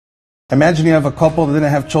Imagine you have a couple that didn't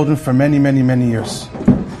have children for many, many, many years.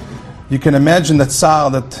 You can imagine that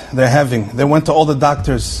tzar that they're having. They went to all the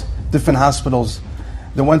doctors, different hospitals.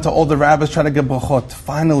 They went to all the rabbis trying to get brachot.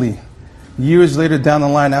 Finally, years later down the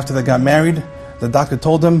line after they got married, the doctor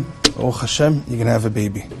told them, oh Hashem, you're going to have a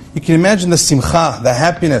baby. You can imagine the simcha, the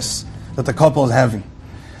happiness that the couple is having.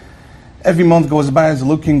 Every month goes by, they're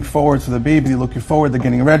looking forward to the baby, they're looking forward, they're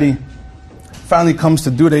getting ready. Finally comes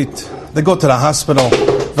the due date. They go to the hospital.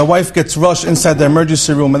 The wife gets rushed inside the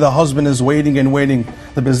emergency room and the husband is waiting and waiting.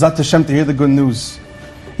 The Bezat Hashem to hear the good news.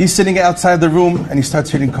 He's sitting outside the room and he starts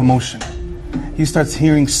hearing commotion. He starts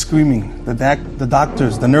hearing screaming. The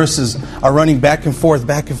doctors, the nurses are running back and forth,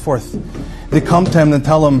 back and forth. They come to him and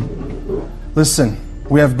tell him, listen,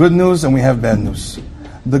 we have good news and we have bad news.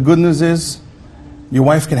 The good news is your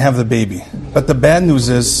wife can have the baby. But the bad news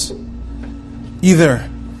is either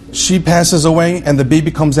she passes away and the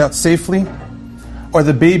baby comes out safely, or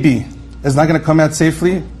the baby is not going to come out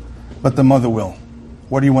safely, but the mother will.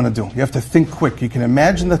 What do you want to do? You have to think quick. You can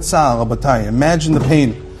imagine the tzar, Rabotai, imagine the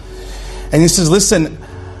pain. And he says, listen,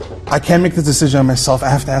 I can't make the decision on myself. I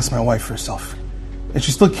have to ask my wife herself. Is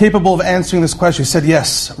she still capable of answering this question? He said,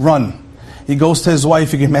 yes, run. He goes to his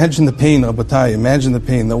wife. You can imagine the pain, Rabotai, imagine the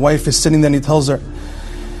pain. The wife is sitting there and he tells her,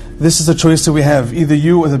 this is the choice that we have, either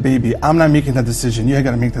you or the baby. I'm not making that decision. You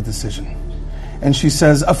got to make that decision. And she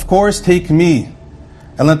says, of course, take me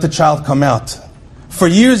and let the child come out. For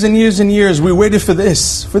years and years and years, we waited for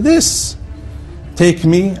this. Take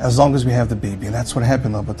me as long as we have the baby. And that's what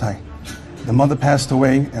happened, Rabotai. The mother passed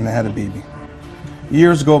away and they had a baby.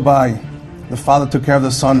 Years go by. The father took care of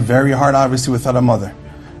the son, very hard, obviously, without a mother.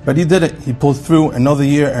 But he did it. He pulled through another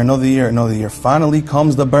year, another year, another year. Finally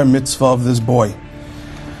comes the bar mitzvah of this boy.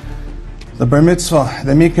 The bar mitzvah,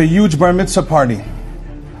 they make a huge bar mitzvah party.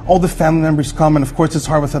 All the family members come, and of course it's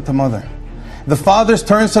hard without the mother. The father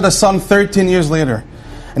turns to the son 13 years later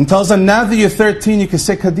and tells him, now that you're 13, you can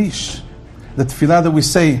say Kaddish. The tefillah that we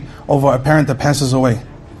say over a parent that passes away.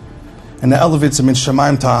 And it elevates him in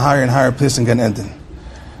Shemaim to a higher and higher place in Gan Eden.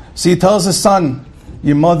 So he tells his son,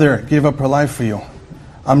 your mother gave up her life for you.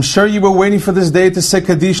 I'm sure you were waiting for this day to say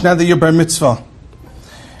Kaddish now that you're bar mitzvah.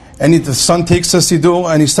 And the son takes a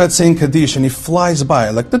siddur and he starts saying Kaddish and he flies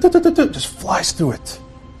by, like just flies through it.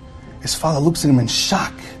 His father looks at him in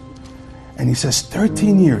shock and he says,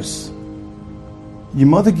 13 years. Your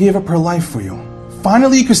mother gave up her life for you.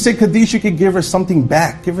 Finally you could say Kaddish, you could give her something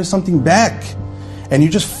back. Give her something back. And you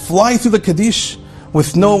just fly through the Kaddish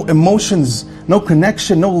with no emotions, no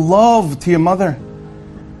connection, no love to your mother.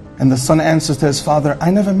 And the son answers to his father,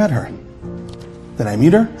 I never met her. Did I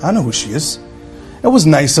meet her? I know who she is. It was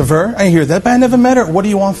nice of her, I hear that, but I never met her. What do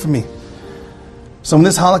you want from me? So when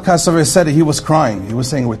this Holocaust survivor said it, he was crying. He was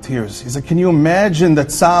saying it with tears. He said, can you imagine the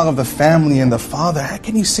tzar of the family and the father? How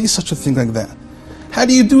can you say such a thing like that? How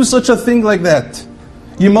do you do such a thing like that?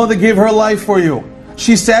 Your mother gave her life for you.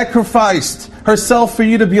 She sacrificed herself for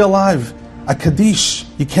you to be alive. A Kaddish,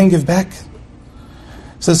 you can't give back.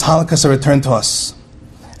 So this Holocaust returned to us.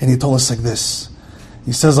 And he told us like this.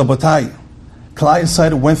 He says, Rabotai, Klal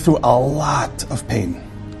Yisrael went through a lot of pain.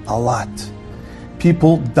 A lot.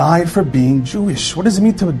 People died for being Jewish. What does it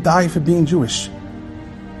mean to die for being Jewish?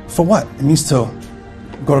 For what? It means to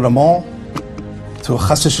go to the mall, to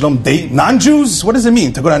chas v'shalom date non-Jews? What does it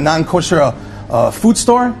mean? To go to a non-kosher food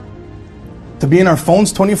store? To be in our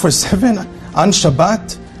phones 24/7 on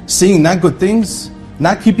Shabbat, saying not good things,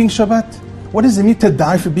 not keeping Shabbat? What does it mean to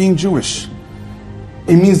die for being Jewish?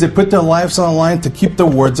 It means they put their lives on the line to keep the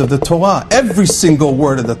words of the Torah, every single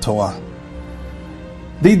word of the Torah.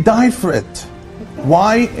 They died for it.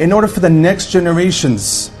 Why? In order for the next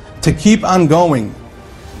generations to keep on going.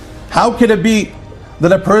 How could it be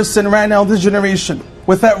that a person right now, this generation,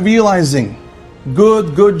 without realizing,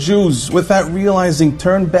 good Jews, without realizing,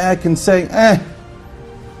 turn back and say,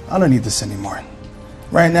 I don't need this anymore.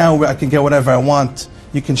 Right now I can get whatever I want.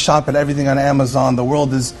 You can shop at everything on Amazon. The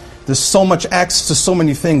world is, there's so much access to so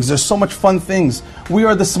many things. There's so much fun things. We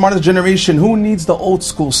are the smartest generation. Who needs the old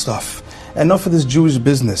school stuff? Enough of this Jewish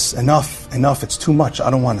business. Enough. It's too much. I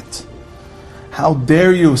don't want it. How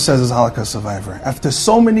dare you, says this Holocaust survivor. After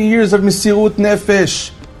so many years of Mesirut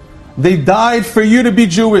Nefesh, they died for you to be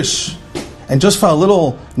Jewish. And just for a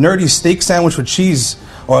little nerdy steak sandwich with cheese,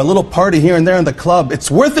 or a little party here and there in the club,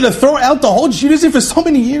 it's worth it to throw out the whole Judaism for so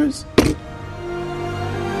many years?